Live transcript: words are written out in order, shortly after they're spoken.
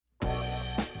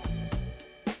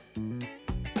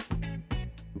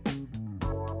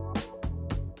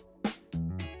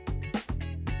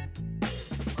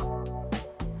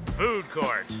Food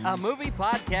Court. A movie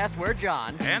podcast where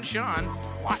John And Sean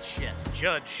watch shit.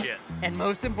 judge shit. And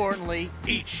most importantly,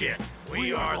 Eat shit.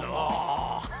 We are the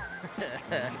law.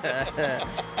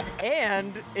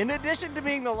 And in addition to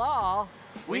being the law,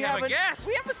 We have a guest.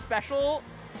 We have a special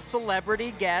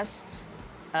celebrity guest.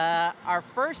 Our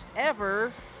first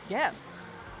ever guest.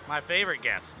 My favorite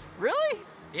guest. Really?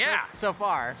 Yeah. So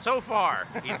far. So far,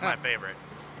 he's my favorite.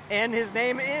 And his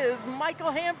name is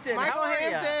Michael Hampton. Michael How are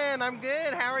ya? Hampton, I'm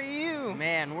good. How are you?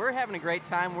 Man, we're having a great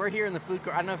time. We're here in the food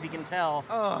court. I don't know if you can tell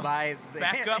by the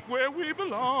Back up where we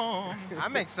belong.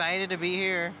 I'm excited to be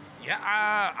here.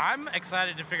 Yeah, I'm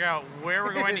excited to figure out where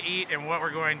we're going to eat and what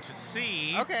we're going to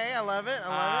see. Okay, I love it.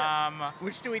 I love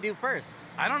Which do we do first?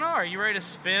 I don't know. Are you ready to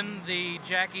spin the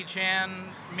Jackie Chan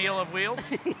Meal of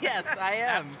Wheels? Yes, I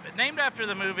am. Named after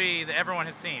the movie that everyone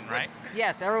has seen, right?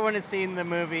 Yes, everyone has seen the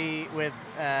movie with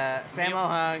Sammo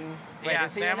Hung. Wait, Yeah,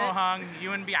 is he in Sammo it? Hung,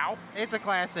 Yuen Biao. it. It's a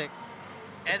classic.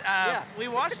 And, yeah. We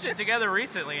watched it together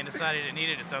recently and decided it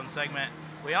needed its own segment.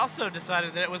 We also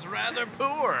decided that it was rather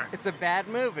poor. It's a bad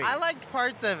movie. I liked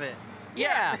parts of it.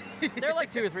 Yeah, there are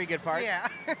like 2 or 3 good parts. Yeah.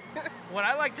 What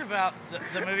I liked about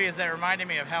the movie is that it reminded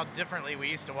me of how differently we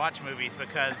used to watch movies,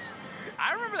 because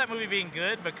I remember that movie being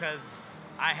good because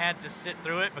I had to sit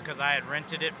through it because I had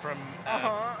rented it from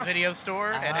a video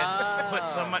store and had put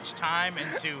so much time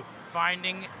into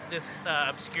finding this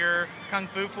obscure kung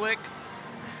fu flick.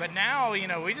 But now, we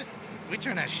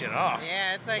turn that shit off.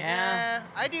 Yeah, it's like, Yeah.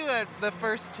 I do the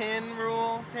first 10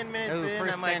 rule, 10 minutes Ooh, in,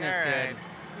 first I'm like, 10 is all right,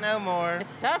 no more.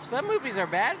 It's tough. Some movies are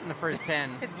bad in the first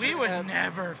 10. We would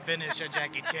never finish a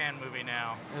Jackie Chan movie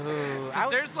now. Ooh, I 'Cause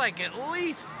would- there's like at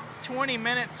least 20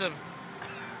 minutes of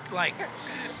like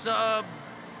sub-standard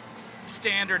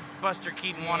Buster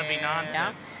Keaton wannabe Yeah.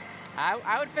 nonsense.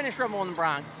 I would finish Rumble in the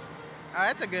Bronx Oh,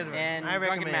 that's a good one. and I Drunken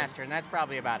recommend. Master, and that's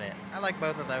probably about it. I like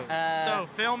both of those. So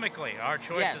filmically, our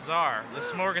choices yes. are the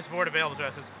smorgasbord available to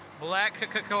us is Black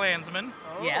Klansman,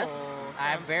 Yes,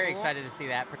 I'm sounds very cool. excited to see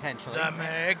that potentially. The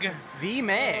Meg, The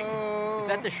Meg. Oh. Is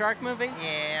that the shark movie?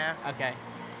 Yeah. Okay.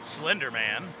 Slender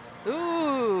Man,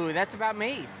 Ooh, that's about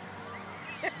me.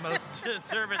 most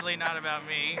deservedly not about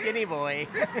me, Skinny boy.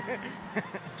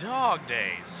 Dog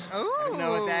Days. Ooh, don't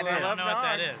know what that is. I I love don't know what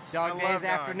that dogs. is. Dog I Days love dogs.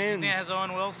 Afternoons. It has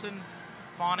Owen Wilson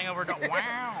fawning over dog.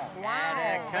 Wow. Wow,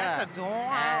 Attica. that's a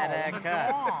dog. Attica.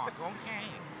 Dog. Okay.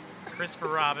 Christopher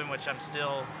Robin, which I'm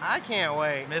still I can't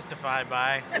wait. mystified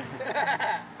by.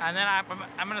 And then I'm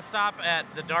going to stop at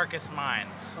The Darkest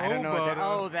Minds. I don't know what that. buddy.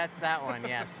 Oh, that's that one.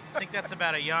 Yes. I think that's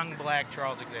about a young black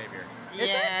Charles Xavier.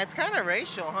 Yeah, it's kind of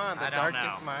racial, huh? The I don't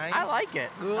Darkest know. Minds. I like it.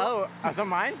 Oh, are the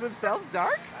minds themselves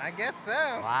dark? I guess so.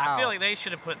 Wow. I feel like they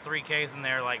should have put 3 Ks in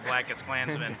there like Blackest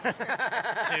Klansman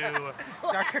to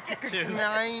Darkest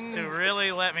Minds. to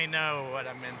really let me know what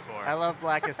I'm in for. I love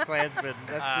Blackest Klansman.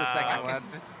 That's the second one.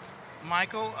 Darkest-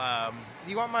 Michael,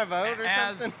 Do you want my vote or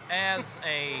something? as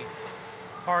a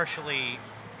partially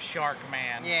shark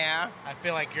man, Yeah, I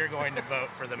feel like you're going to vote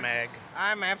for the Meg.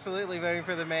 I'm absolutely voting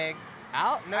for the Meg.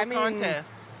 No I mean,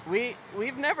 contest.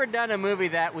 We've never done a movie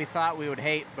that we thought we would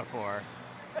hate before,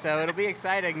 so it'll be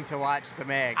exciting to watch The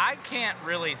Meg. I can't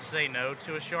really say no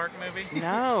to a shark movie.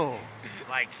 No.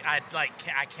 I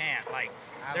can't. Like,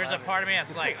 I there's a love part of me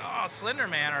that's like, oh, Slender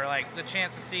Man, or like the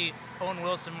chance to see Owen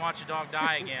Wilson watch a dog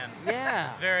die again. Yeah.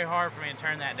 It's very hard for me to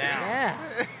turn that down. Yeah.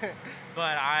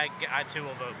 But I too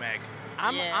will vote Meg.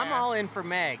 I'm Yeah. all in for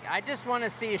Meg. I just want to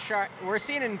see a shark. We're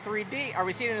seeing it in 3D. Are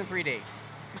we seeing it in 3D?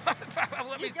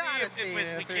 Let me You see gotta if see we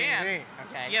it in can. 3D.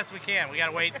 Okay. Yes, we can. We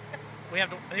gotta wait. We have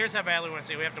to. Here's how badly we want to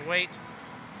see it. We have to wait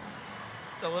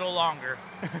a little longer.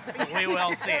 We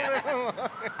will see it.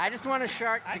 I just want a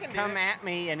shark I to can do come it. at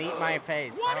me and eat my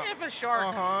face. What if a shark?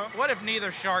 Uh-huh. What if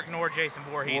neither shark nor Jason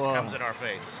Voorhees Whoa. comes in our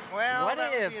face? Well, What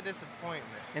that if- would be a disappointment.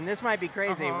 And this might be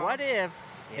crazy. Uh-huh. What if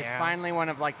it's Yeah. finally one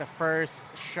of like the first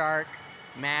shark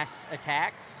mass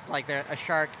attacks? Like a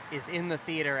shark is in the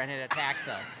theater and it attacks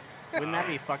us. Wouldn't that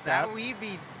be fucked That up? we'd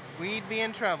be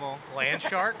in trouble. Land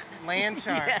shark? Land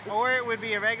shark, Yes. or it would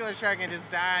be a regular shark and just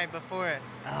die before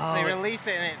us. Oh, They it- release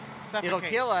it and it suffocates. It'll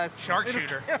kill us.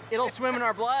 Sharkshooter. It'll swim in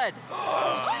our blood.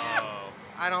 Oh,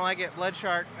 I don't like it. Blood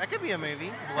shark. That could be a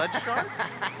movie. Blood shark.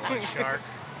 blood shark.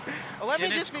 Well, let me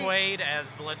Dennis just be. Quaid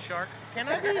as blood shark. Can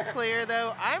I be clear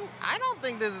though? I don't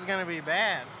think this is gonna be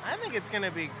bad. I think it's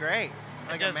gonna be great.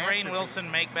 Like Does a Rainn masterpiece.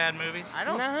 Wilson make bad movies? I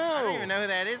don't even know who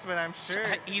that is, but I'm sure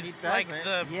He's he like doesn't.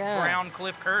 the Yeah. brown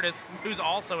Cliff Curtis, who's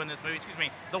also in this movie. Excuse me,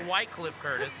 the white Cliff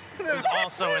Curtis, who's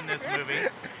also in this movie.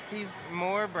 He's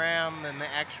more brown than the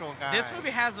actual guy. This movie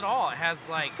has it all. It has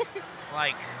like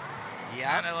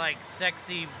Yeah. kind of like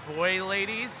sexy boy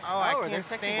ladies. Oh, I Oh, are there can't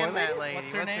sexy stand boy that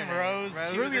ladies? lady. What's her name? Rose?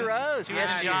 She was Ruby in- Rose. she was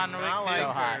Yeah, in she's John I Wick like too. so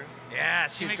hot. her. Yeah,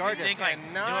 she She's makes gorgeous. me think like,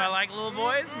 Cannot- do I like little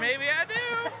boys? Maybe I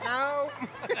do. No.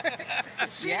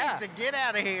 She Yeah. needs to get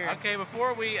out of here. Okay,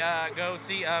 before we go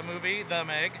see a movie, The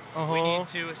Meg, we Uh-huh. need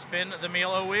to spin the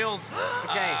Meal o' Wheels.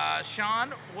 Okay.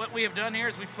 Sean, what we have done here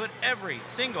is we've put every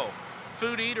single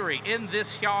food eatery in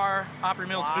this here Opry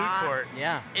Mills What? food court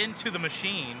Yeah. into the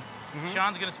machine. Mhm.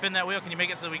 Sean's gonna spin that wheel. Can you make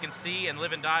it so we can see and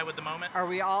live and die with the moment? Are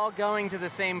we all going to the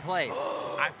same place?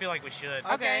 I feel like we should.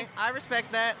 Okay, I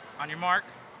respect that. On your mark,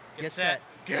 get set,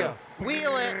 go.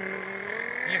 Wheel it.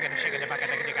 You're gonna shake it.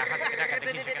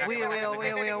 Wheel.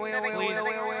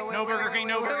 No Burger King,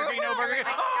 no Burger King, no Burger King.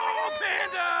 Oh,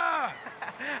 Panda!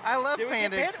 I love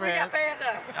Panda Express.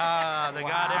 The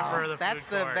God Emperor of the That's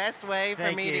food the court. best way for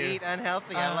Thank me to you. eat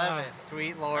unhealthy. I love it.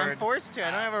 Sweet I'm Lord. forced to.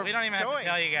 I don't have a We don't even have choice. to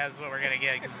tell you guys what we're gonna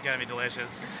get because it's gonna be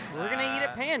delicious. We're going to eat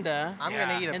a panda. I'm Yeah.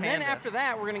 gonna eat a And panda. then after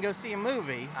that, we're going to go see a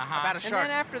movie. Uh-huh. About a And shark.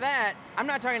 then after that, I'm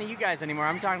not talking to you guys anymore.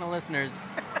 I'm talking to listeners.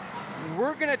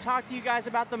 We're going to talk to you guys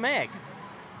about the Meg.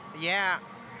 Yeah,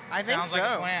 I think Sounds so.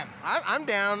 like a plan. I'm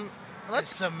down.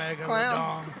 Let's It's a megalodon.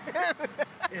 clown.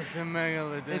 It's a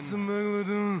megalodon. It's a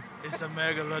megalodon. It's a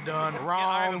megalodon. Wrong.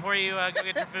 All right, before you go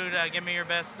get your food, give me your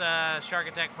best shark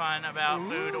attack pun about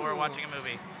food or watching a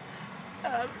movie.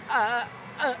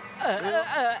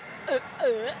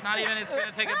 Not even it's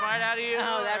gonna take a bite out of you.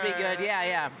 Oh, that'd be good. or- Yeah,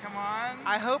 yeah. Come on.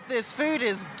 I hope this food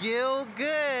is Gil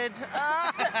good.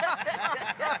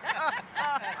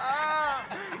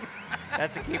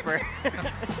 That's a keeper.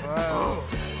 Whoa.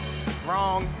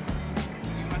 Wrong.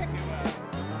 You want to,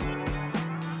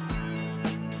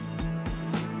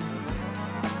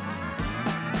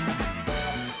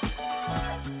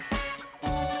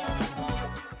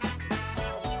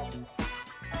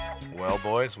 Well,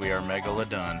 boys, we are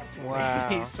megalodon. Wow.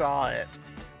 He saw it.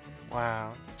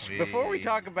 Wow. Before we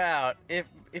talk about if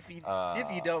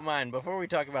you don't mind, before we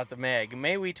talk about the Meg,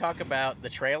 may we talk about the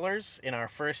trailers in our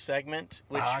first segment,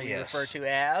 which we yes. refer to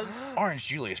as. Orange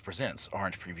Julius presents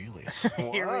Orange Prevulius.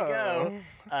 Here we go.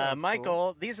 Sounds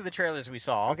Michael, these are the trailers we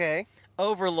saw. Okay.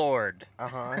 Overlord.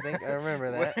 I think I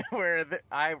remember that.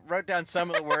 I wrote down some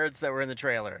of the words that were in the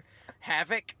trailer.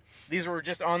 Havoc. These were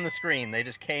just on the screen. They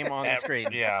just came on the screen.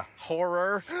 Yeah.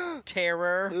 Horror,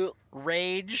 terror,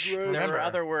 rage. There Remember, were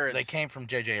other words. They came from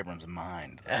J.J. Abrams'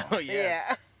 mind. though. Oh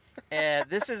yes.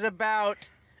 This is about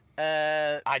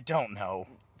I don't know.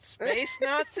 space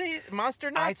Nazis, monster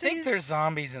Nazis. I think there's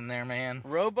zombies in there, man.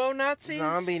 Robo Nazis.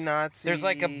 Zombie Nazi. There's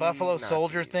like a Buffalo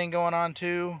Soldier Nazis. thing going on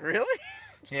too. Really?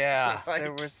 Yeah. Like-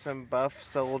 There were some buff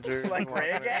soldiers. Like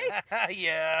reggae?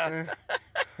 Yeah.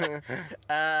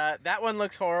 That one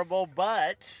looks horrible,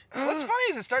 but What's funny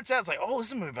is it starts out, it's like, oh, this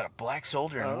is a movie about a black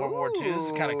soldier in World War II. This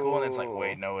is kind of cool. And it's like,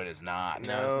 wait, no, it is not.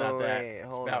 no, it's not that. wait,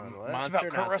 It's hold about on, what? It's monster about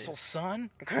Kurt Nazis. Russell's son?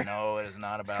 No, it is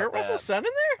not Is about Kurt that. Russell's son in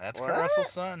there? That's What? Kurt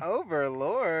Russell's son.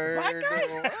 Overlord. Black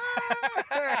guy?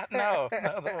 No,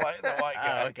 the white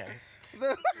guy. Oh, okay.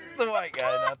 The white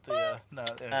guy,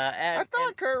 not the I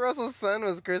thought Kurt Russell's son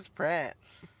was Chris Pratt.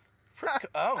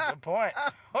 Oh, good point.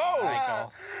 Oh,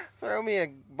 Michael. Throw me a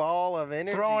ball of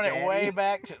energy. throwing it Daddy. way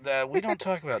back to the. We don't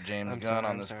talk about James I'm Gunn sorry,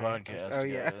 on I'm this sorry. podcast. Oh,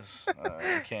 yeah. Guys.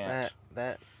 You can't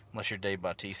That unless you're Dave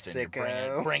Bautista and you're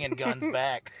Sicko. bringing guns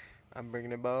back. I'm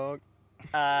bringing it back.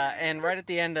 And right at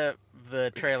the end of the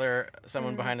trailer,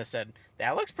 someone behind us said,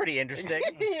 "That looks pretty interesting."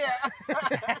 Yeah.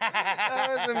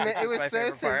 That was Which is it was my so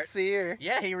favorite part. sincere.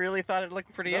 Yeah, he really thought it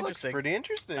looked pretty That interesting. looks pretty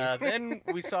interesting. Then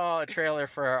we saw a trailer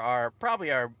for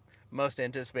probably our most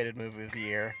anticipated movie of the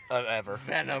year, Ever.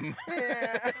 Venom.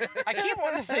 Yeah. I keep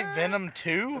wanting to say Venom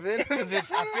 2 Venom because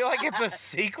I feel like it's a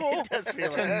sequel It does feel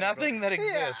to like nothing that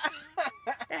exists.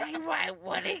 Hey,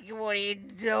 what are you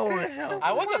doing?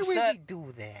 I was Why upset. would we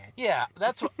do that? Yeah,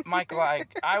 that's what Michael.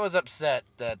 I was upset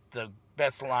that the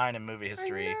best line in movie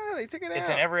history. I know, they took it out. It's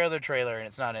in every other trailer, and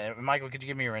it's not in it. Michael, could you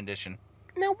give me your rendition?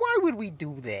 Now, why would we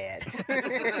do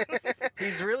that?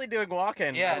 He's really doing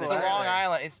walking. Yeah, I it's a love Long it.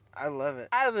 Island. It's I love it.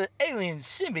 out of the alien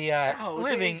symbiote Oh,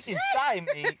 living this- inside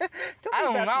me. Tell I me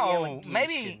don't about the know.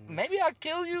 Maybe allegations. I'll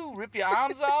kill you, rip your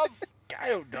arms off. I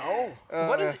don't know.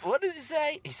 What does he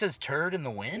say? He says turd in the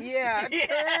wind? Yeah, Yes.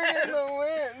 turn in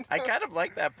the wind. I kind of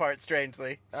like that part,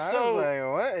 strangely. I So- was like,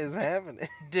 what is happening?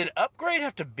 Did Upgrade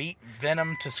have to beat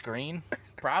Venom to screen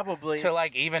Probably. to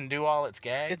like even do all its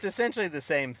gags? It's essentially the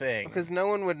same thing. Because no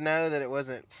one would know that it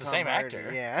wasn't It's the Tom same Hardy.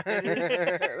 actor. Yeah.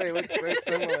 They look so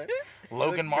similar. Logan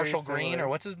Look very Marshall Green, similar. or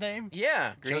what's his name?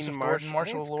 Yeah. Joseph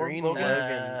Gordon-Marshall It's Logan? Green Logan.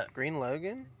 Uh, Green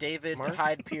Logan? David Marsh?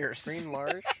 Hyde Pierce. Green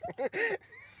Large?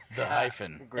 The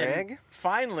hyphen. Greg? And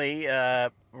finally,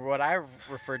 what I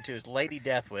referred to as Lady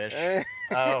Deathwish,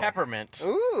 Oh. Peppermint.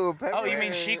 Ooh, Pepper. Oh, you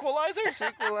mean Shequalizer?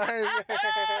 Equalizer.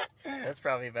 That's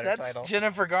probably a better That's title.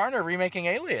 Jennifer Garner remaking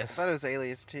I Alias. thought it was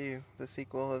Alias 2, the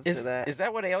sequel to Is that.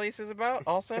 that what Alias is about?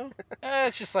 Also,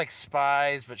 It's just like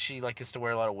spies, but she like gets to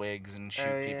wear a lot of wigs and shoot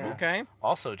Oh, yeah. people. okay.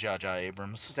 Also, Jar Jar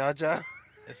Abrams. Jar Jar?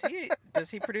 Does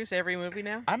he produce every movie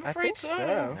now? I'm I afraid think so.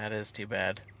 so. That is too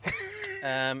bad.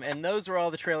 And those were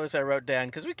all the trailers I wrote down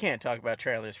because we can't talk about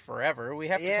trailers forever. We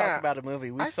have to Yeah. talk about a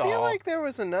movie we I saw. feel like there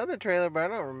was another trailer, but I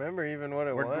don't remember even what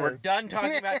it was. We're done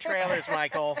talking about trailers,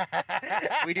 Michael.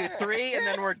 We do 3 and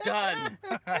then we're done.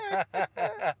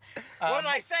 What did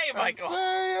I say, Michael?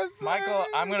 I'm sorry. Michael,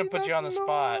 I'm going to I put you on the didn't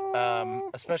spot,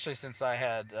 know. especially since I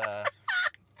had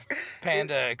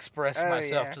Panda express Oh,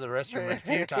 myself yeah. to the restroom a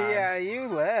few times. Yeah, you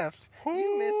left.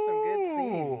 You missed some good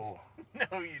scenes.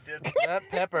 No, you didn't. That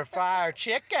pepper fire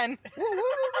chicken.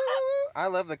 I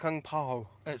love the Kung Pao.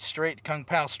 It's straight Kung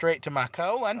Pao straight to my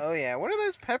colon. Oh yeah, what are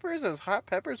those peppers? Those hot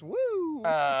peppers? Woo!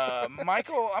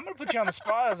 Michael, I'm going to put you on the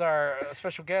spot as our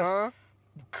special guest. Huh?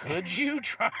 Could you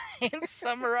try and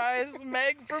summarize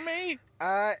Meg for me?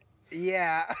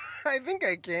 Yeah, I think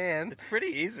I can. It's pretty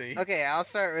easy. Okay, I'll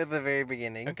start with the very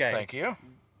beginning. Okay. Thank you.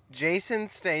 Jason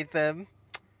Statham,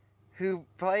 who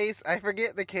plays, I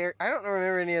forget the character, I don't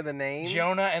remember any of the names.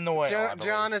 Jonah and the Whale. I believe.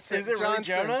 Jonathan. Is it really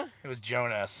Johnson. Jonah? It was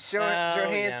Jonas. Oh,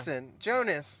 Johansson.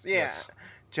 Jonas. Yeah. Yes.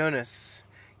 Jonas.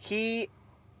 He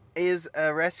is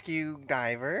a rescue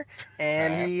diver,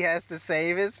 and he has to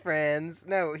save his friends.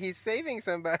 No, he's saving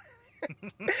somebody.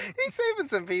 He's saving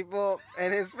some people,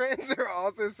 and his friends are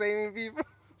also saving people.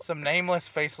 Some nameless,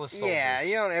 faceless soldiers. Yeah,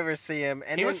 you don't ever see him.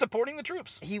 And he then was supporting the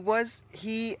troops.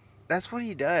 that's what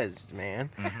he does, man.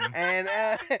 Mhm.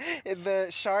 And the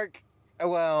shark,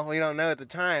 well, we don't know at the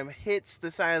time, hits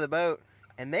the side of the boat,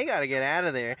 and they got to get out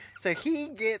of there. So he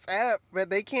gets up, but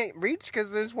they can't reach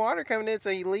because there's water coming in,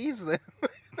 so he leaves them.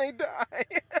 They die.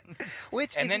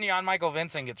 Which, And then Jan Michael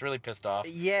Vincent gets really pissed off.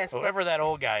 yes, but- Whoever that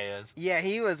old guy is. yeah,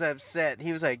 he was upset.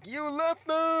 He was like, "You left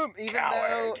them," even though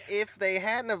Coward. if they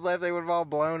hadn't have left, they would have all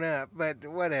blown up. But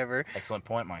whatever. Excellent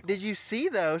point, Michael. Did you see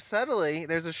though? Subtly,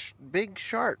 there's a big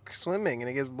shark swimming, and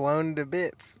it gets blown to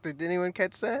bits. Did anyone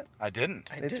catch that? I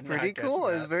didn't. I It's did pretty not catch cool.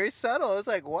 It that. was very subtle. It was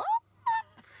like, what?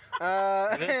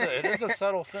 It is a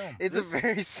subtle film. It's a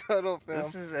very subtle film.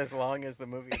 This is as long as the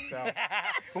movie itself.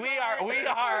 we are Oh,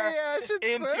 yeah, I should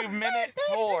into say- minute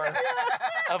 4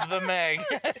 of the Meg.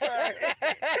 Sorry.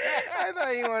 I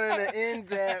thought you wanted an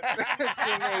in-depth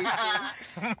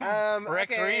summation.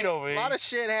 Rex Reed over A here. lot of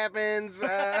shit happens.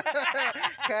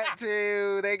 Cut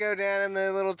to, they go down in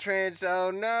the little trench. Oh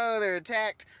no, they're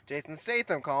attacked. Jason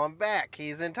Statham, call him back.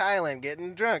 He's in Thailand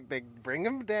getting drunk. They bring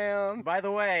him down. By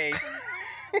the way,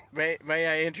 may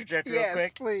I interject real Yes,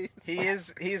 quick?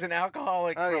 please. He's an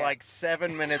alcoholic Oh, for yeah. like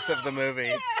 7 minutes of the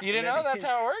movie. You didn't know that's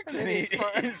how it works? And he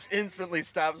instantly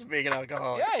stops being an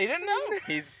alcoholic. Yeah, you didn't know?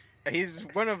 He's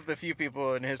one of the few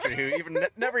people in history who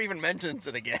never even mentions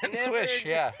it again. Swish,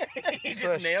 yeah. He just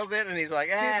Swish. nails it, and he's like,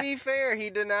 To be fair,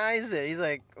 he denies it. He's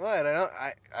like, "What?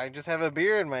 I just have a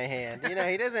beer in my hand." You know,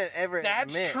 he doesn't ever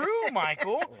That's admit. true,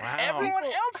 Michael. Wow. Everyone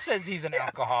else says he's an They're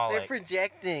alcoholic.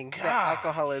 projecting the God.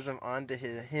 alcoholism onto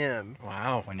him.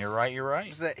 Wow. When you're right, you're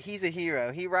right. So that he's a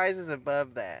hero. He rises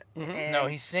above that. Mhm. And No,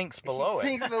 he sinks below he it.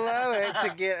 sinks below it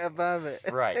to get above it.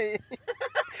 Right.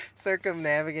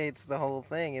 Circumnavigates the whole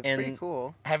thing. It's pretty And-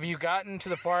 cool. Have you gotten to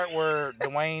the part where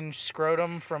Dwayne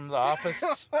Scrotum from The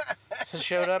Office has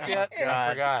showed up yet?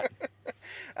 I God.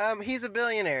 forgot. He's a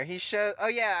billionaire. He showed. Oh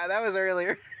yeah, that was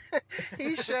earlier.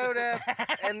 He showed up,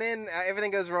 and then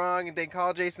everything goes wrong. They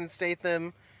call Jason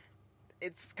Statham.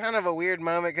 It's kind of a weird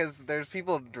moment because there's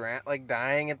people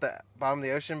dying at the bottom of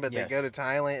the ocean, but Yes. they go to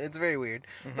Thailand. It's very weird.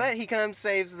 Mhm. But he comes,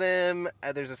 saves them.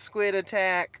 There's a squid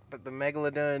attack, but the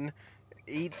megalodon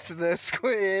eats the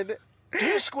squid.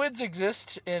 Do squids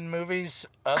exist in movies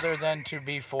other than to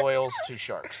be foils to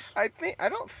sharks? I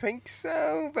don't think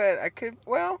so, but I could.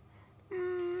 Well,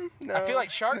 no. I feel like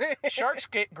sharks'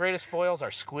 greatest foils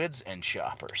are squids and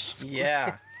choppers.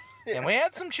 Yeah. And we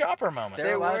had some chopper moments. There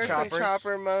there a lot were of some choppers.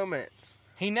 chopper moments.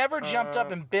 He never jumped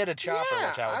up and bit a chopper, yeah,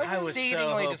 which I I was I was so exceedingly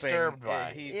hoping disturbed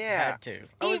by. he Yeah. had to.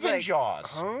 I was Even like,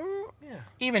 Jaws. Huh? Yeah.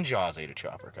 Even Jaws ate a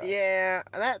chopper, guys. Yeah,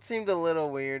 that seemed a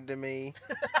little weird to me.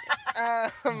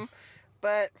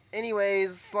 But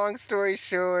anyways, long story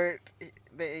short,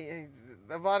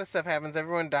 a lot of stuff happens.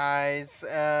 Everyone dies.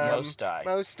 Most die.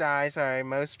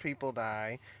 Most people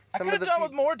die. I could have done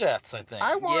with more deaths, I think.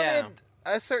 I wanted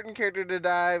Yeah. a certain character to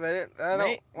die, but I don't.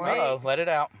 May- want Uh-oh, let it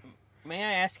out. May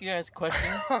I ask you guys a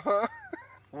question?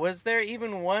 was there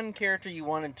even one character you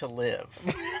wanted to live?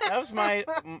 That was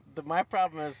my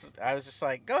problem. Is I was just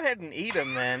like, go ahead and eat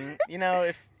them then. You know,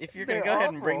 if you're gonna They're go ahead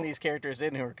and bring awful. these characters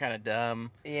in who are kind of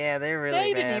dumb. Yeah, they're really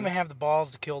They bad. didn't even have the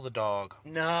balls to kill the dog.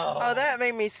 No. Oh, that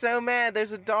made me so mad.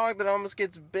 There's a dog that almost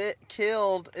gets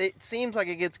killed. It seems like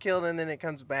it gets killed and then it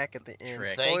comes back at the end.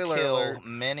 Trick. They Spoiler kill alert.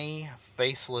 many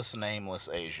faceless, nameless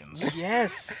Asians.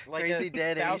 Yes, like Crazy 1,000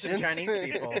 dead Asians.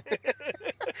 Chinese people.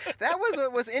 That was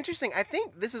what was interesting. I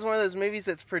think this is one of those movies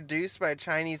that's produced by a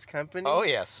Chinese company. Oh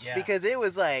yes. Yeah. Because it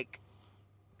was like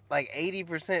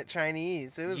 80%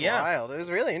 Chinese. It was Yeah. wild. It was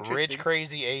really interesting. Rich,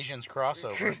 crazy Asians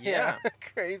crossover. Yeah.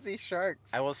 Crazy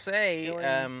sharks. I will say,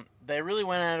 Killing- they really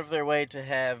went out of their way to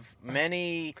have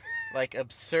many, like,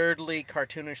 absurdly,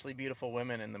 cartoonishly beautiful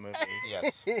women in the movie.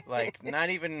 Yes. Like, not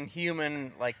even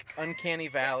human, like, uncanny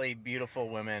valley beautiful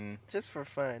women. Just for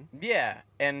fun. Yeah,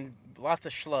 and lots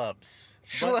of schlubs. A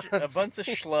Schlubs. bunch of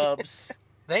schlubs.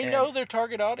 They And- know their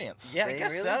target audience. Yeah, I They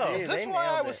guess really so. do. Is this They why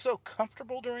I nailed was it. so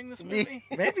comfortable during this movie?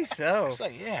 Maybe so. It's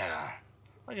like, yeah,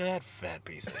 look at that fat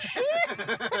piece of shit.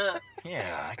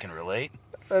 Yeah, I can relate.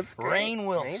 That's great. Rainn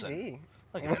Wilson. Maybe.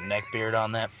 Look at the neck beard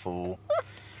on that fool.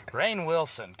 Rainn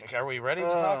Wilson. Are we ready to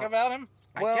talk about him?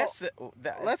 Well, I guess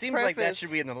that let's seems like that preface-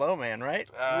 should be in the low man, right?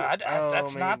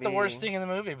 That's not the maybe. worst thing in the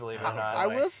movie, believe it or not. I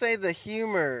will say the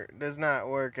humor does not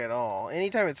work at all.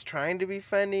 Anytime it's trying to be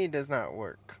funny, it does not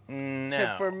work.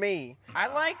 No. For me, I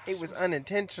liked it was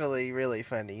unintentionally really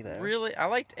funny though. Really, I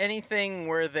liked anything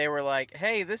where they were like,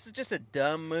 "Hey, this is just a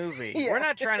dumb movie. Yeah. We're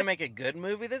not trying to make a good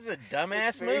movie. This is a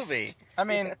dumbass very movie." I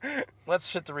mean,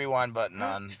 let's hit the rewind button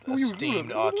on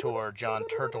esteemed auteur John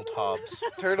Turteltaub's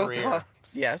Turtle career. Top.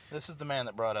 Yes. This is the man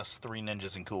that brought us Three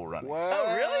Ninjas and Cool Runnings. What?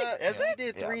 Oh, really? Is He it?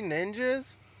 did Yeah. Three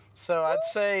Ninjas. So I'd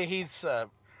say he's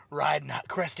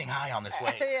cresting high on this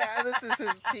wave. Yeah, this is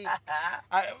his peak.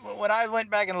 When I went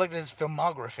back and looked at his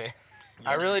filmography,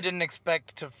 I really didn't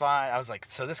expect to find. I was like,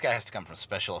 so this guy has to come from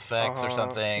special effects or Uh-huh,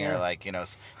 something, yeah. or like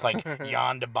like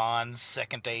Jan de Bond's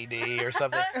second AD or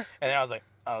something. And then I was like,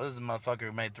 oh, this is the motherfucker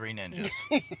who made Three Ninjas.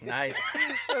 Nice.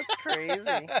 That's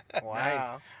crazy. Wow.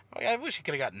 Nice. Like, I wish he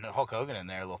could have gotten Hulk Hogan in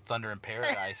there, a little Thunder in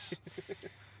Paradise.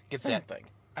 Get that. Something.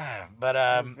 But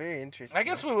That was very interesting. I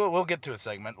guess we'll get to a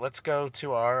segment. Let's go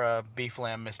to our beef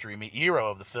lamb mystery meat hero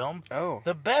of the film. Oh.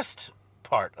 The best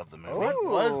part of the movie. What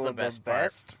was the Ooh, best part?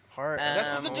 best part of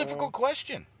This is a Um, difficult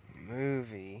question. the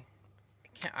movie?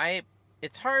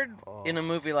 It's hard in a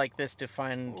movie like this to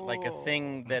find like a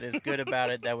thing that is good about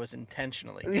it that was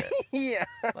intentionally good. Yeah.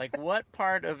 Like, what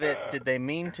part of it did they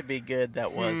mean to be good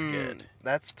that was good?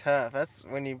 That's tough. That's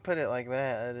when you put it like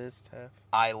that. It is tough.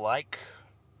 I like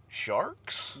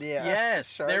sharks. Yeah.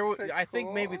 Yes, there. Sharks are I think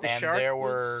cool. maybe the And shark there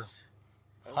was.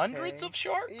 Hundreds of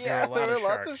sharks. Yeah, There are a lot there were of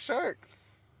lots of sharks. sharks.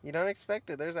 You don't expect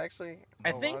it. There's actually. I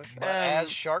a lot think, of But sharks.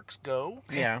 as sharks go,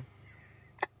 Yeah,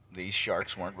 these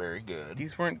sharks weren't very good.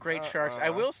 these weren't great sharks. I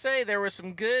Uh-uh. will say there were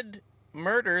some good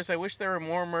murders. I wish there were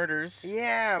more murders.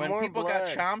 Yeah, When more people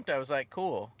blood. got chomped, I was like,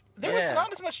 cool. There was Yeah.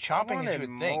 not as much I chomping as you wanted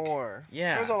would think. more.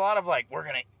 Yeah. There was a lot of like, we're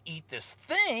gonna eat this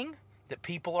thing that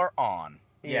people are on,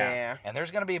 Yeah. Yeah. and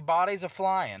there's gonna be bodies of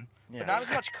flying, Yeah. but not as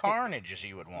much carnage as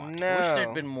you would want. No. I wish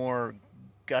there'd been more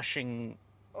gushing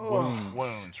wounds.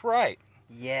 Wounds, right?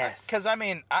 Yes. Because I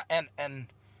mean, and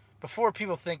before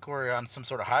people think we're on some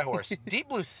sort of high horse, Deep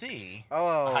Blue Sea,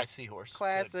 Oh, high seahorse,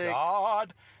 classic. Good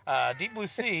God, Deep Blue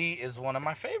Sea is one of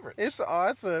my favorites. it's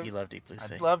awesome. You love Deep Blue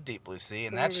Sea. I love Deep Blue Sea,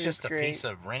 and That that's movie just is a great. piece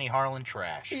of Rennie Harlan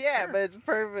trash. Yeah, but it's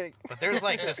perfect. But there's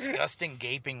like disgusting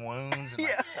gaping wounds, and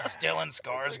like, Yeah. Stellan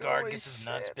Skarsgård holy gets his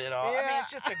nuts shit. bit off. I mean, Yeah.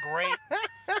 it's just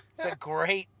a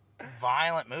great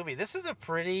violent movie. This is a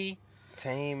pretty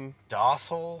Tame.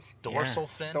 dorsal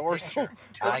fin. Dorsal. picture.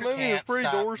 This I movie is can't pretty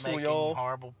stop dorsal, making y'all.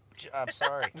 Horrible. I'm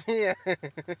sorry. Yeah.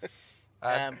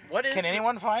 What is Can the-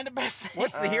 anyone find a best thing?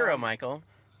 What's the hero, Michael?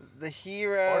 The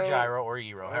hero. Or gyro or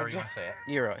gyro, however you want to say it.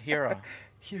 Hero. Hero.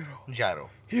 Gyro.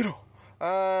 Hero.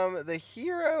 The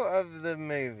hero of the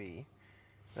movie.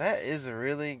 That is a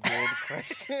really good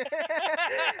question.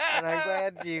 And I'm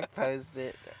glad you posed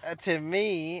it. To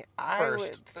me, I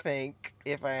First. would think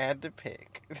if I had to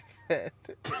pick that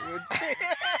it would be.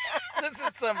 This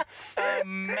is some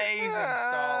amazing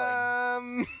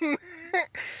stalling.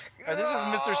 This is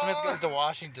Mr. Smith Goes to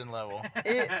Washington level.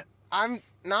 I'm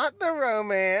not the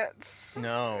romance.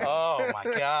 No. Oh my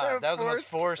god, that was the most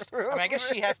Forced forced. I mean, I guess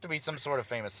she has to be some sort of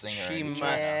famous singer. She and- must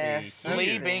Yeah, be. something. Lee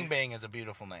huge. Bing Bing is a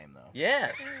beautiful name, though.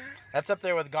 Yes. That's up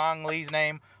there with Gong Lee's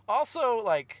name. Also,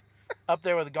 like, up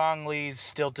there with Gong Lee's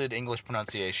stilted English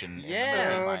pronunciation. in the Yeah.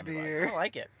 movie Oh, Mind dear. Device. I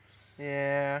like it.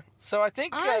 Yeah. So I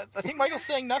think Michael's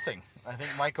saying nothing. I think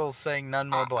Michael's saying none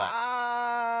more black.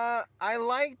 I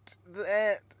liked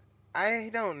that. I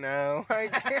don't know. I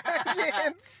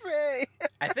can't say.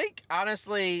 I think,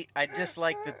 honestly, I just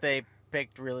like that they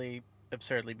picked really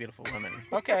absurdly beautiful women.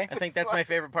 Okay. I think that's my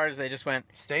favorite part is they just went,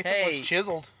 Statham hey, was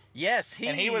chiseled, yes,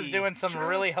 and he was doing some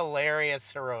really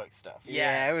hilarious heroic stuff.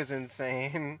 Yeah, Yes. it was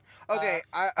insane. Okay,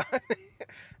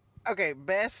 okay,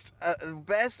 best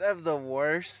of the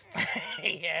worst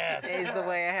Yes. is the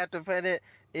way I have to put it.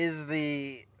 Is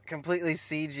the completely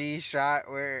CG shot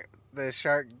where the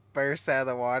shark bursts out of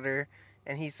the water,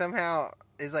 and he somehow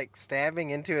is like stabbing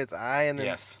into its eye, and then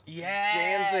Yes.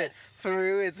 jams it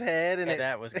through its head, and Yeah,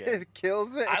 that was good. it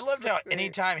kills it. I It's loved so how great.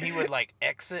 anytime he would like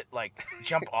exit, like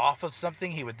jump off of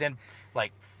something, he would then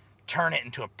like turn it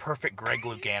into a perfect Greg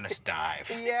Louganis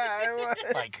dive. Yeah, it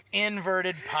was. Like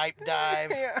inverted pipe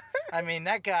dive. Yeah. I mean,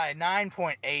 that guy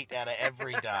 9.8 out of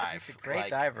every dive. He's a great Like,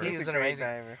 diver. He's He's an a great amazing.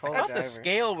 diver. I Holy thought the diver.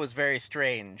 scale was very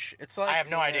strange. It's like I have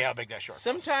no idea how big that shark was.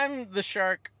 Sometimes the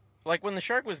shark, like when the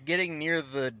shark was getting near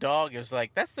the dog, it was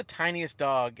like, that's the tiniest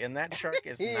dog, and that shark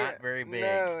is Yeah, not very big.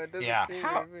 No, it doesn't Yeah. seem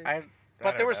How? very big.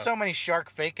 But there were so many shark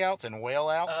fake outs and whale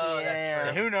outs. Oh, Yeah. that's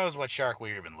And true. who knows what shark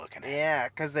we've even looking at. Yeah,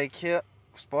 because they kill.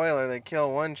 Spoiler: they kill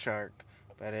one shark,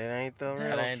 but it ain't the real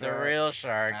That ain't the shark. real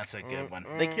shark. That's a good one.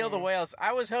 They kill the whales.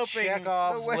 I was hoping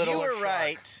Chekhov's The whale- little you were shark.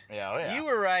 right. Yeah, oh yeah. You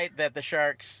were right that the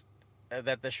sharks,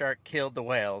 that the shark killed the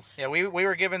whales. Yeah, we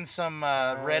were given some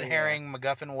red yeah. herring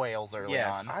MacGuffin whales early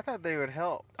Yes. on. I thought they would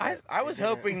help. I but was they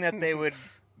didn't. hoping that they would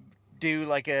do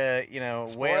like a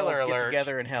Spoiler whales get alert,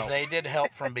 together and help. They did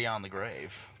help from Beyond the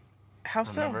Grave. How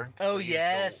so? remember? Oh So you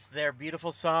yes, they're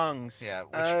beautiful songs. Yeah, which,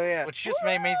 Oh, yeah. which just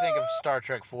made me think of Star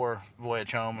Trek IV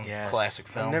Voyage Home, a Yes. classic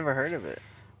film. I've never heard of it.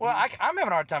 Well, I'm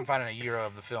having a hard time finding a year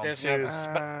of the film There's too.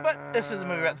 no- But this is a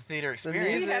movie about the theater The experience,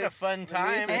 We music- had a fun the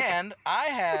time. music- and I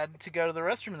had to go to the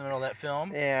restroom in the middle of that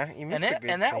film. Yeah, you missed a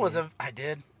good that was scene. I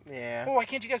did. Yeah. Well, why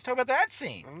can't you guys talk about that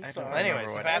scene? I'm I don't sorry. remember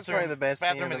Anyways, the what That's probably bathroom, the best scene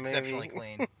bathroom of is the exceptionally movie.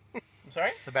 clean. I'm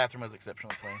sorry. The bathroom was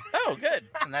exceptionally clean, Oh, good.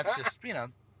 and that's just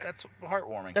that's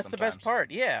heartwarming. That's the best sometimes.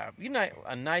 part. Yeah,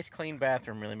 a nice clean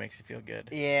bathroom really makes you feel good.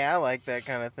 Yeah, I like that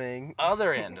kind of thing.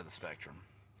 Other end of the spectrum.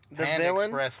 The Panda villain.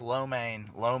 Express low man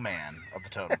of the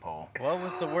totem pole. What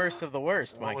was the worst of the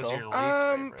worst, What Michael? was your least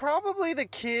favorite? Probably the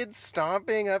kids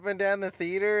stomping up and down the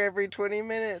theater every 20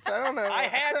 minutes. I don't know. I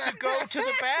had to go to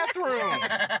the bathroom.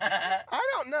 I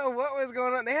don't know what was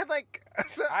going on. They had like.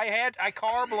 I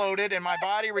carb loaded and my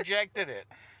body rejected it.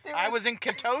 There I was in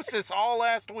ketosis all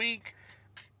last week.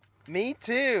 Me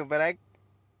too, but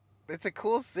it's a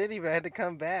cool city, but I had to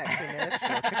come back to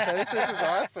Nashville. Ketosis is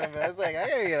awesome, but I was like, I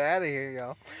gotta get out of here,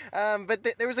 y'all. But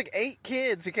there was like 8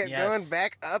 kids who kept Yes. going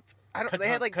back up. They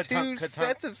had like Ka-tunk, 2 ka-tunk.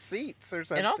 sets of seats or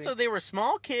something. And also, they were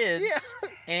small kids, Yeah.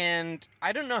 and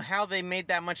I don't know how they made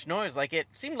that much noise. Like, it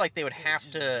seemed like they would have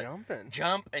Just to jumping.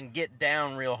 jump and get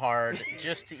down real hard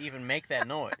just to even make that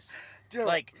noise. Jump,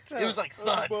 Like, jump. it was like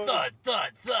thud, thud, thud,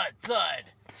 thud, thud.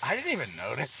 I didn't even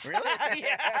notice. Really?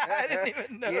 Yeah, I didn't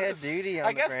even Yeah, notice. duty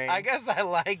on the brain. I guess I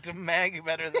liked Meg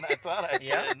better than I thought I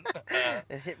Yeah. did.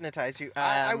 It hypnotized you.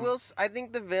 I Um, will. I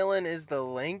think the villain is the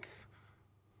length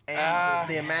and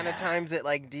the amount of yeah. times it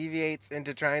like deviates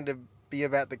into trying to be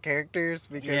about the characters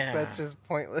because Yeah. that's just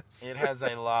pointless. It has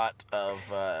a lot of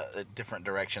different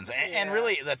directions, and Yeah.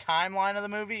 really the timeline of the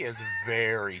movie is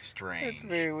very strange. It's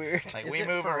very weird. Like Is we it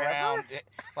move forever? around,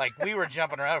 like we were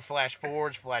jumping around, flash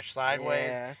forwards, flash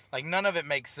sideways. Yeah. Like none of it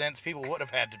makes sense. People would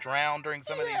have had to drown during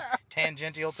some of these Yeah.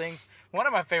 tangential things. One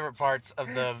of my favorite parts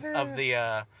of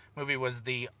the movie was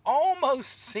the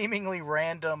almost seemingly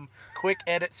random quick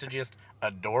edits to just a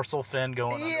dorsal fin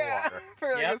going Yeah, underwater.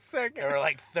 for like Yep. a second. There were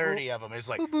like 30 of them. It was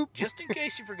like, Boop, boop. just in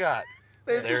case you forgot,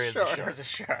 There's there a is shark. a There's a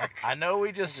shark. I know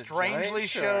we just There's a giant strangely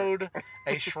shark. showed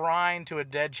a shrine to a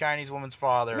dead Chinese woman's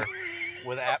father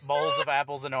with bowls of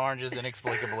apples and oranges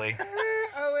inexplicably.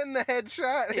 Oh, and the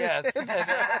headshot. is-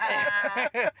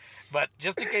 Yes. But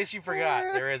just in case you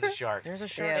forgot, there is a shark. There's a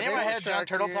shark. Yeah, And in my there's a head, John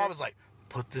shark Turtletop here. was like,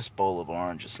 put this bowl of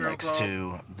oranges next Turtletop.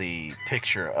 to the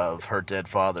picture of her dead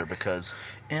father because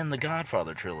in the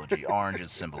Godfather trilogy,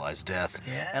 oranges symbolize death.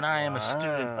 Yeah. And I am a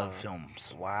student Wow. of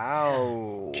films.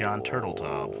 Wow. John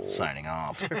Turtletop signing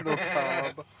off.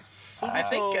 Turtletop. I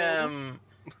think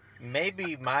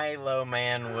maybe my low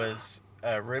man was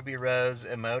Ruby Rose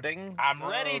emoting. I'm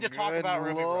ready to talk about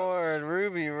Ruby Rose. Lord,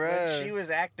 Ruby Rose. When she was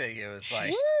acting, it was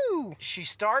like, Woo! She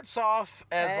starts off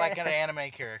as like an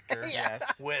anime character yes.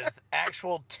 with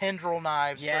actual tendril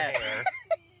knives Yes. for hair.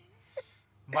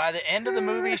 By the end of the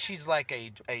movie, she's like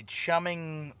a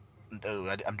chumming. Oh,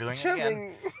 I'm doing it again.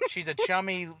 Chumming. She's a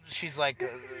chummy. She's like.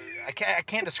 I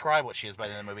can't describe what she is by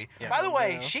the end of the movie. Yeah. By the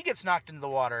way, No. she gets knocked into the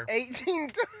water 18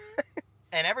 times.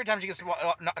 And every time she gets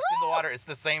knocked in the water, it's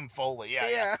the same Foley. Yeah.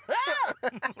 Yeah.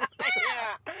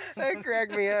 That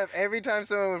cracked me up. Every time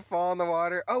someone would fall in the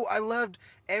water. Oh, I loved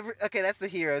okay, that's the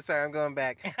hero. Sorry, I'm going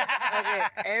back. Okay,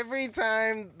 every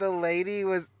time the lady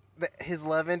his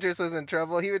love interest was in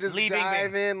trouble, he would just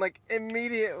dive in like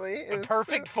immediately. It was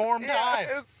perfect form dive.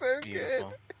 It was so Beautiful.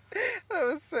 good. That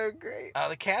was so great.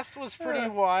 The cast was pretty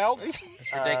wild. It's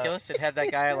ridiculous. It had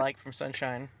that guy I like from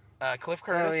Sunshine. Cliff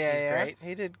Curtis. Oh yeah. great.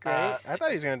 He did great. I thought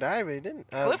he was gonna die, but he didn't.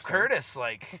 Cliff Curtis,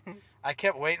 like, I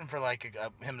kept waiting for like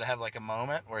him to have like a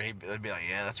moment where he'd be like,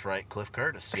 "Yeah, that's right, Cliff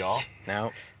Curtis, y'all."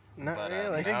 No. Not But,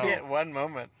 really. He didn't get one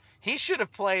moment. He should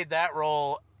have played that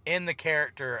role in the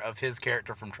character of his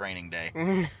character from Training Day.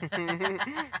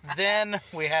 Then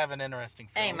we have an interesting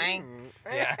film. man.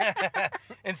 Yeah.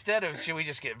 Instead of, should we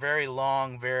just get very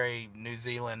long, very New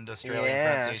Zealand Australian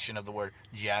pronunciation of the word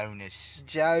Jonas?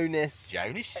 Jonas,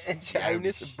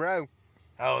 bro.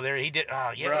 Oh, there he did.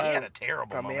 Oh, yeah, Bro. he had a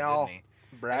terrible Come moment, here. didn't he?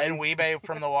 Bro. And Weebay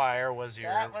from The Wire was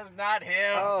your. That was not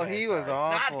him. Oh, he was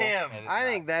awful. Not him. It is I not.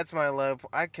 think that's my low.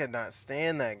 I could not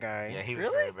stand that guy. Yeah, he was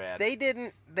Really? very bad. They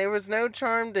didn't. There was no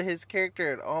charm to his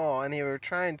character at all, and they were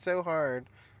trying so hard,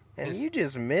 and His- you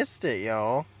just missed it,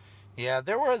 y'all. Yeah,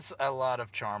 there was a lot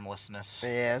of charmlessness.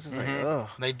 Yeah, it's just Mhm. like, ugh.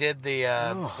 They did the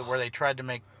where they tried to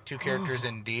make two characters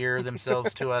endear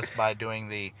themselves to us by doing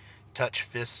the touch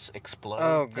fists explode.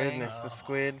 Oh thing. goodness, the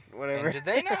squid, whatever. And did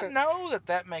they not know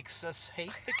that makes us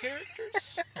hate the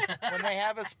characters when they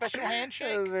have a special That was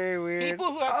handshake? very weird. People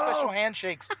who have special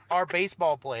handshakes are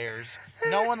baseball players.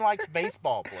 No one likes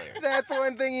baseball players. That's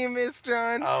one thing you missed,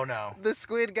 John. Oh no. The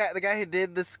squid guy, the guy who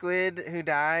did the squid who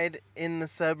died in the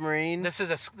submarine. This is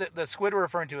the squid we're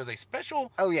referring to as a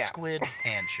special Oh, yeah. squid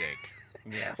handshake.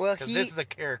 Yes. well, Because this is a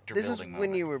character this is building when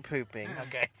moment. you were pooping.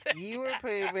 Okay. You were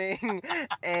pooping,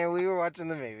 and we were watching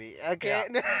the movie. Okay.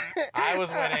 I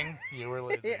was winning. You were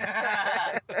losing.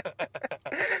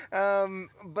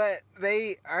 But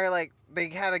they are like they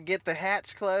gotta get the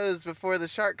hatch closed before the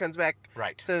shark comes back.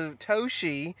 Right. So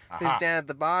Toshi, who's Uh-huh. down at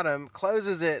the bottom,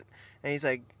 closes it, and he's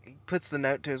like, he puts the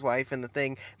note to his wife in the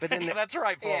thing. But then, That's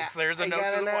right, folks. There's a you note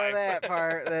gotta to the know wife. that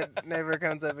part that never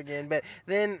comes up again. But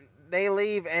then they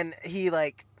leave, and he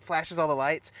like flashes all the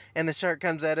lights, and the shark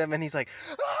comes at him, and he's like,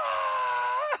 ah!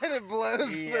 And it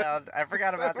blows. Yeah, I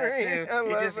forgot about that too. submarine. I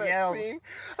He love just that yells. scene.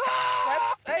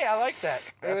 Ah! Hey, I like that.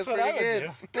 It That's was what I pretty would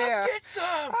good. do. Yeah. Get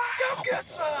some! Go get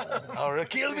some! Oh,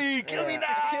 kill me Yeah.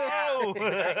 now!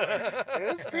 It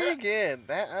was pretty good.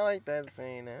 I like that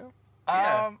scene now.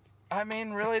 Yeah. I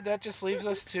mean, really, that just leaves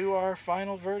us to our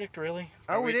final verdict, really.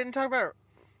 Oh, we didn't talk about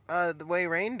the way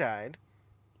Rain died.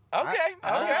 Okay,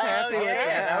 I was happy with yeah,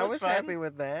 that. that I was was fun. happy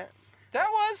with that. That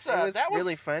was It was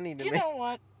really funny to You me. know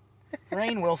what?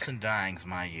 Rainn Wilson dying's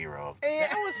my hero. That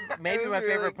was maybe It was my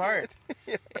really favorite part.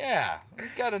 Yeah, we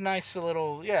got a nice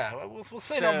little. Yeah, we'll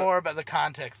say So- no more about the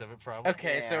context of it, probably.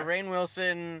 Okay, so Yeah. Rainn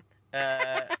Wilson,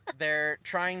 they're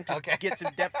trying to Okay. get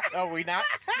some depth. Oh, we not?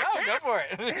 No, go for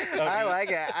it. I like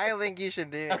it. I think you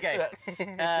should do it. Okay.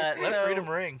 Let so freedom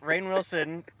ring. Rainn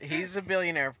Wilson, he's a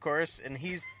billionaire, of course, and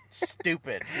he's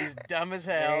stupid. He's dumb as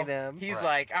hell. Very dumb. He's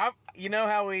Right. like, you know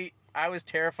how I was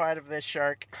terrified of this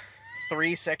shark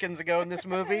 3 seconds ago in this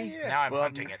movie? Yeah. Now I'm Well,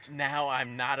 hunting it. Now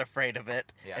I'm not afraid of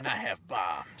it, Yeah. and I have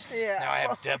bombs. Yeah. Now I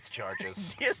have depth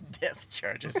charges. His death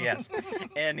charges, yes.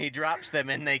 And he drops them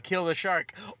and they kill the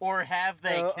shark. Or have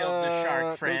they killed the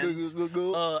shark, friends?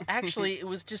 Actually, it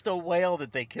was just a whale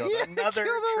that they killed. Yeah, Another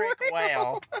killed a trick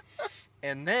whale. whale.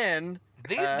 And then,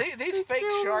 These fake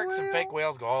killed a sharks and whale. fake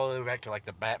whales go all the way back to like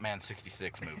the Batman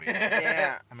 '66 movie.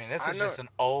 Yeah. I mean, this I is know- just an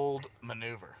old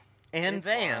maneuver. and It's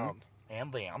then, wild.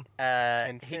 And then,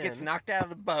 And he gets Finn. knocked out of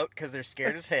the boat because they're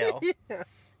scared as hell. Yeah.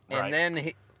 And Right.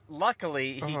 then,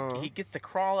 luckily, Uh-huh. he gets to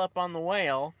crawl up on the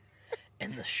whale.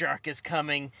 And the shark is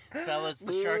coming. Fellas,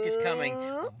 the shark is coming.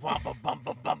 Bumpa,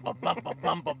 bumpa, bumpa, bumpa,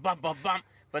 bumpa, bumpa, bump.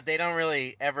 But they don't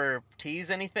really ever tease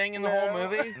anything in the whole No.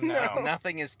 movie. No.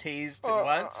 Nothing is teased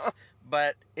once.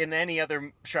 But in any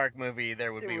other shark movie,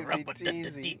 there would It be would be rumpa da da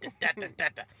teasy. dee da da da da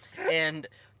da. And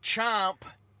Chomp,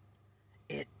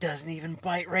 it doesn't even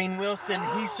bite Rainn Wilson.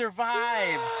 He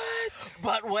survives.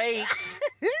 But wait,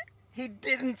 he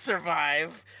didn't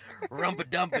survive. Rumpa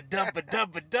dumpa dumpa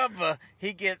dumpa dumpa.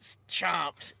 He gets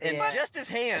chomped, and Yeah. just his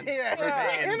hand Yeah.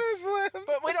 remains. In his lip.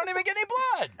 but we don't even get any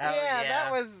blood. Oh, yeah,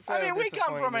 that was so I mean, we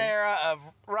come from an disappointing. era of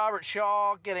Robert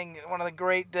Shaw getting one of the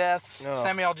great deaths, Ugh.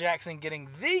 Samuel L. Jackson getting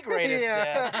the greatest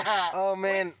death. Oh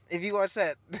man, if you watch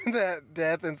that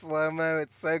death in slow mo,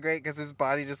 it's so great because his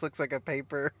body just looks like a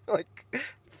paper, like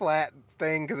flat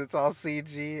thing because it's all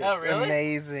CG. It's Oh, really?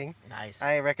 amazing. Nice.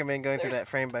 I recommend going through that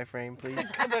frame by frame, please.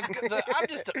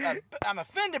 I'm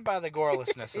offended by the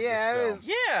gorelessness of Yeah, it this was-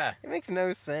 film. yeah. It makes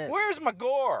no sense. Where's my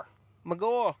gore?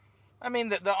 Magor? I mean,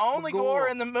 the only Gore. gore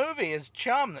in the movie is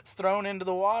chum that's thrown into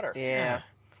the water Yeah.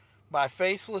 by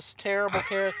faceless, terrible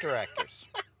character actors.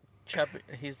 Chubby.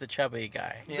 He's the chubby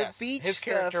guy. Yes, beach his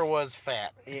character stuff- was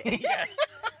fat, Yeah. Yes.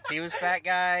 He was fat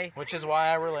guy. which is why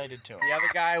I related to him. The other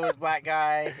guy was black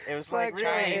guy. It was like Like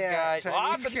really. Chinese Yeah, guys,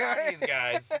 lots of Chinese guy.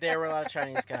 Chinese guys. There were a lot of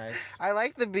Chinese guys. I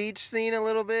like the beach scene a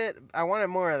little bit. I wanted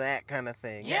more of that kind of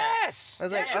thing. Yes, I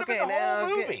was that like, should've okay, been the now,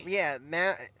 whole movie.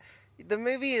 now the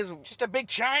movie is Just a big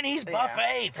Chinese Yeah.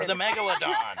 buffet for the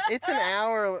megalodon. it's an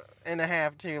hour and a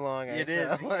half too long. It I is,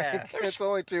 felt yeah. like. It's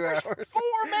only 2 There's hours. 4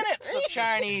 minutes of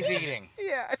Chinese eating.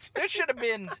 Yeah, it's There should have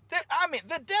been. I mean,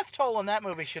 the death toll in that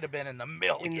movie should have been in the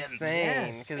millions. insane.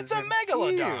 Yes. 'cause It's a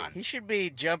megalodon. He should be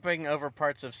jumping over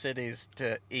parts of cities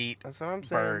to eat That's what I'm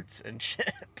saying. birds and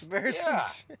shit. Birds. Yeah.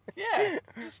 Yeah.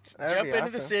 Just That'd jump be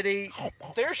into the awesome. city.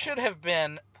 There should have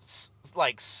been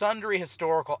like sundry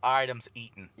historical items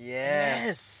eaten.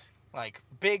 Yes. Like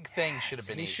big things should have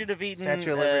been He eaten. should have eaten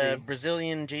Statue of Liberty.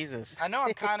 Brazilian Jesus. I know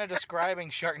I'm kind of describing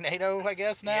Sharknado, I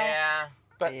guess now. Yeah.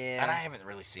 But Yeah. and I haven't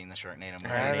really seen the Sharknado movie.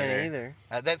 I haven't neither.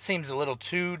 either. That seems a little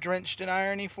too drenched in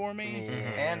irony for me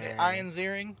and Yeah. Ian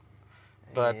Ziering.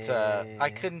 But Yeah. I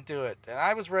couldn't do it, and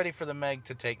I was ready for the Meg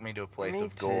to take me to a place Me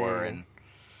of gore, too. and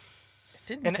It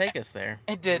didn't And- take us there.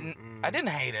 it didn't. I didn't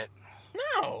hate it,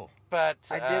 No. but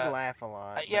I did laugh a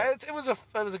lot. Yeah, it was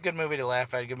a good movie to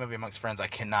laugh at, a good movie amongst friends. I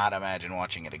cannot imagine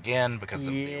watching it again because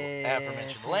of the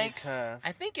aforementioned it's really length. tough.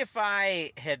 I think if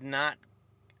I had not.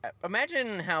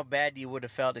 Imagine how bad you would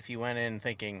have felt if you went in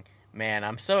thinking, man,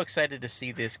 I'm so excited to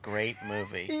see this great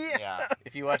movie. Yeah. Yeah.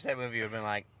 If you watched that movie, you would have been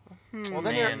like, Well,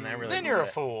 then Man, I really you're a would.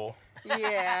 fool.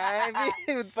 Yeah. I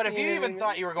mean, But if you even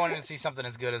thought you were going to see something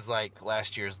as good as like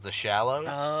last year's The Shallows,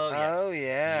 oh,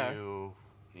 yes. Oh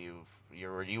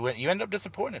yeah. you end up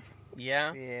disappointed.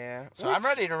 Yeah. Yeah. So I'm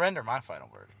ready to render my final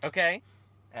verdict, Okay.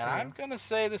 and I'm gonna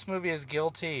say this movie is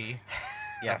guilty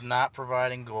Yes. of not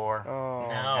providing gore Oh.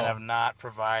 No. and of not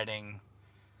providing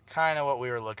kind of what we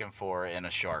were looking for in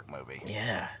a shark movie.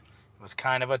 Yeah. It was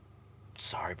kind of a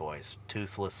sorry boys,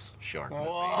 toothless shark movie.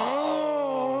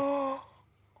 Oh.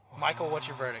 Michael, what's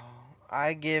your verdict?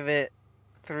 I give it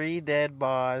 3 dead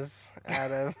ba's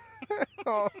out of.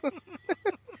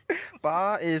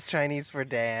 Ba is Chinese for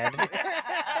dad.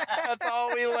 That's all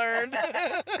we learned.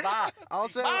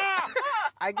 Also, Ah!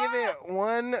 I give it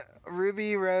 1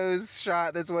 Ruby Rose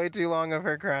shot that's way too long of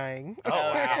her crying. Oh,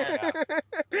 wow.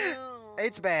 yes.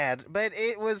 It's bad, but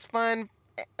it was fun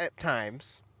at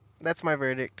times. That's my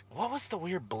verdict. What was the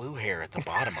weird blue hair at the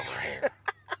bottom of her hair?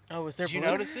 Oh, was there Did you blue?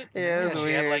 notice it? Yeah, it was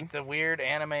she had weird. like the weird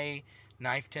anime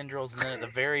knife tendrils, and then at the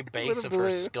very base Little of her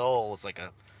blue. skull was like a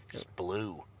just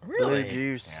blue. Really? Blue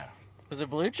juice. Yeah, Was it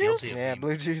blue Guilty juice? of Yeah, being-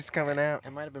 blue juice coming out.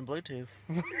 It might have been Bluetooth.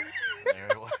 there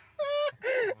it was.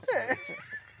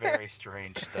 It was very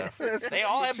strange stuff. That's They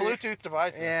all have true. Bluetooth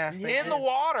devices. Yeah. In the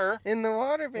water. In the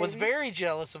water, baby. Was very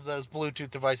jealous of those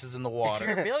Bluetooth devices in the If you're water.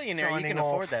 a billionaire, you Signing can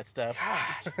afford off. that stuff.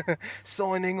 God.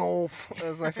 Signing off. That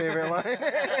was my favorite line.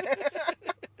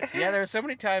 Yeah, there were so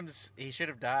many times he should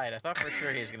have died. I thought for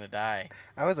sure he was going to die.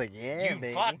 I was like, yeah, You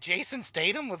baby. thought Jason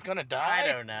Statham was gonna die? I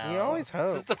don't know. You always This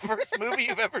is hope. the first movie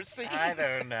you've ever seen. I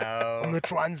don't know. I'm the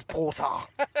transporter.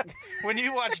 When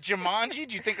you watched Jumanji,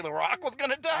 did you think The Rock was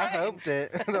gonna die? I hoped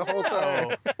it the whole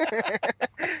time.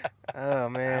 Oh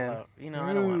man. I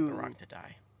don't want The Rock to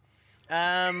die.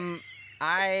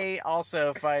 I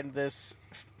also find this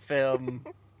film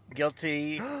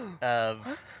guilty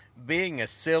of being a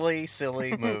silly,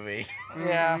 silly movie.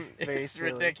 Yeah. Very It's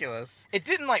silly. ridiculous. It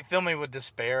didn't like fill me with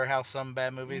despair how some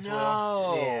bad movies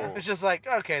will. Yeah. It was just like,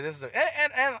 okay, this is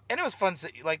and it was fun.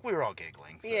 Like we were all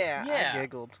giggling. So. Yeah, Yeah. I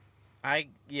giggled. I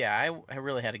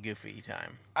really had a goofy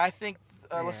time. I think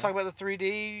let's Yeah. talk about the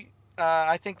 3D.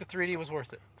 I think the 3D was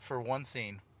worth it for one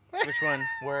scene Which one?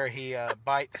 where he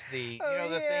bites the Oh,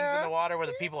 things in yeah. the water where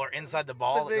the people are inside the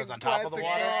ball that goes on top of the plastic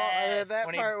water. ball. Yes. That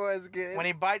When he- part was good. When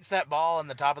he bites that ball and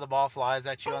the top of the ball flies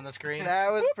at you on the screen.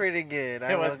 That was pretty good.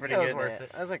 It was pretty give good. that. Worth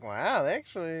it. I was like, wow, they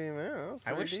actually, man, that was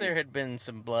I wish 3D. there had been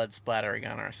some blood splattering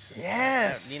on us.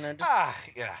 Yes.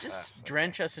 Yeah. Just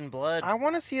drench us in blood. I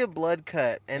want to see a blood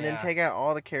cut and then Yeah. take out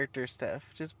all the character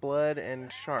stuff. Just blood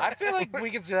and shark. I feel like we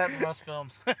can see that in most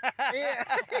films. yeah.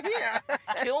 yeah.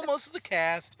 Kill most of the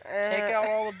cast, take out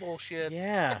all the bullshit.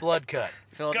 Yeah. Blood cut.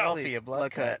 Philadelphia Please, blood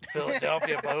blood cut. cut.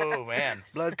 Philadelphia. Oh man,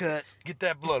 Blood cuts. get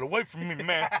that blood away from me,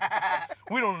 man.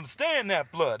 We don't understand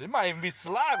that blood. It might even be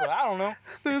saliva. I don't know.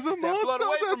 There's a that blood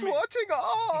away from me. watching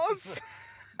us.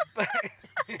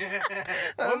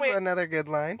 That was another good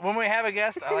line. When we have a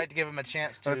guest, I like to give them a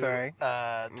chance to sorry.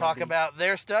 talk about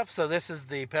their stuff. So this is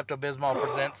the Pepto-Bismol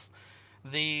presents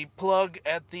the plug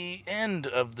at the end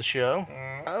of the show.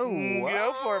 Oh,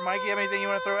 Go for it, Mike. You have anything you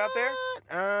want to throw out there?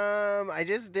 I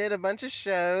just did a bunch of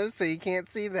shows, so you can't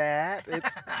see that.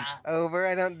 It's over.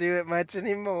 I don't do it much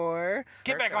anymore.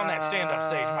 Get back on that stand-up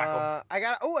stage, Michael.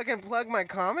 I can plug my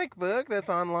comic book that's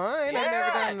online. I've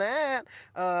never done that.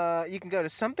 You can go to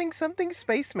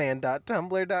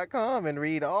somethingspaceman.tumblr.com and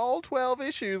read all 12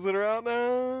 issues that are out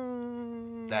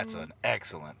now. That's an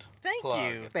excellent Thank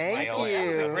plug. you. Thank Michael, you. that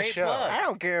was a Great show. plug. I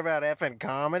don't care about effing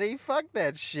comedy. Fuck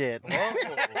that shit.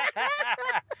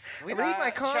 We Read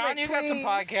my comic, Sean, you got some please.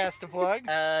 podcasts to plug.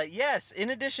 Yes, in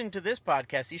addition to this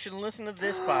podcast, you should listen to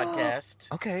this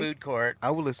podcast, Okay. Food Court,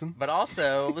 I will listen. but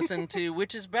also listen to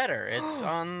Which is Better. It's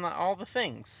on all the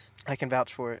things. I can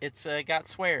vouch for it. It's got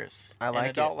swears. I like and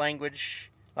adult language.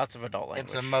 Lots of adult language.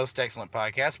 It's a most excellent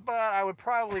podcast, but I would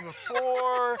probably,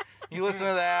 before you listen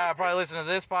to that, I'd probably listen to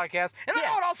this podcast. And then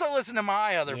I would also listen to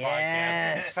my other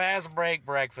podcast, Fast Break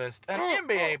Breakfast, an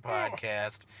NBA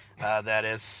podcast that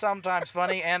is sometimes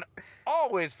funny and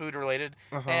always food related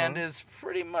and is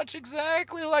pretty much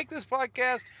exactly like this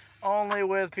podcast, only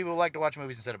with people who like to watch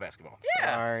movies instead of basketball.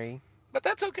 Yeah. Sorry. But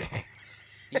that's okay.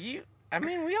 We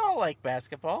all like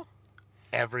basketball.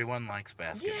 Everyone likes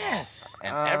basketball. Yes.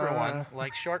 And everyone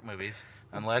likes shark movies,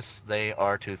 unless they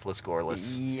are toothless,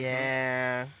 goreless.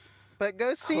 Yeah. But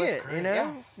go see Cliff it, Gray, you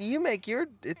know? yeah. You make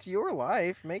it's your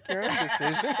life. Make your own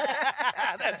decision.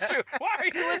 That's true. Why are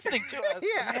you listening to us?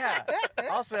 Yeah.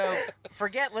 Also,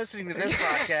 forget listening to this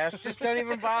podcast. Just don't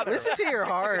even bother. Listen to your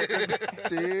heart,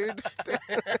 dude.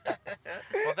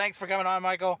 Well, thanks for coming on,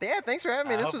 Michael. Yeah, thanks for having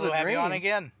me. This Hopefully was a we'll have dream. you on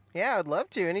again. Yeah, I'd love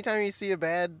to. Anytime you see a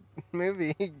bad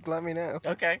movie, let me know.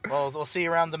 Okay. Well, we'll see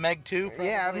you around the Meg 2.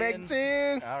 Yeah, probably, Meg and-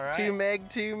 2. All right.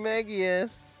 2 Meg,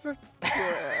 yes.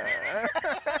 Yeah.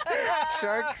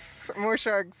 Sharks. More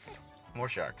sharks. More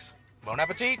sharks. Bon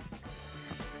appetit.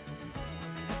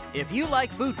 If you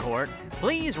like Food Court,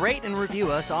 please rate and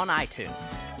review us on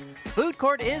iTunes. Food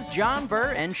Court is John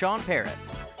Burr and Sean Parrott,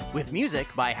 with music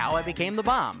by How I Became the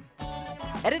Bomb.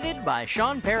 Edited by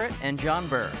Sean Parrott and John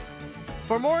Burr.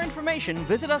 For more information,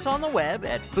 visit us on the web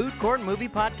at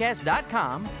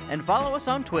foodcourtmoviepodcast.com and follow us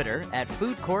on Twitter at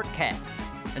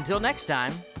FoodCourtCast. Until next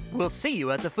time, we'll see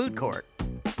you at the Food Court.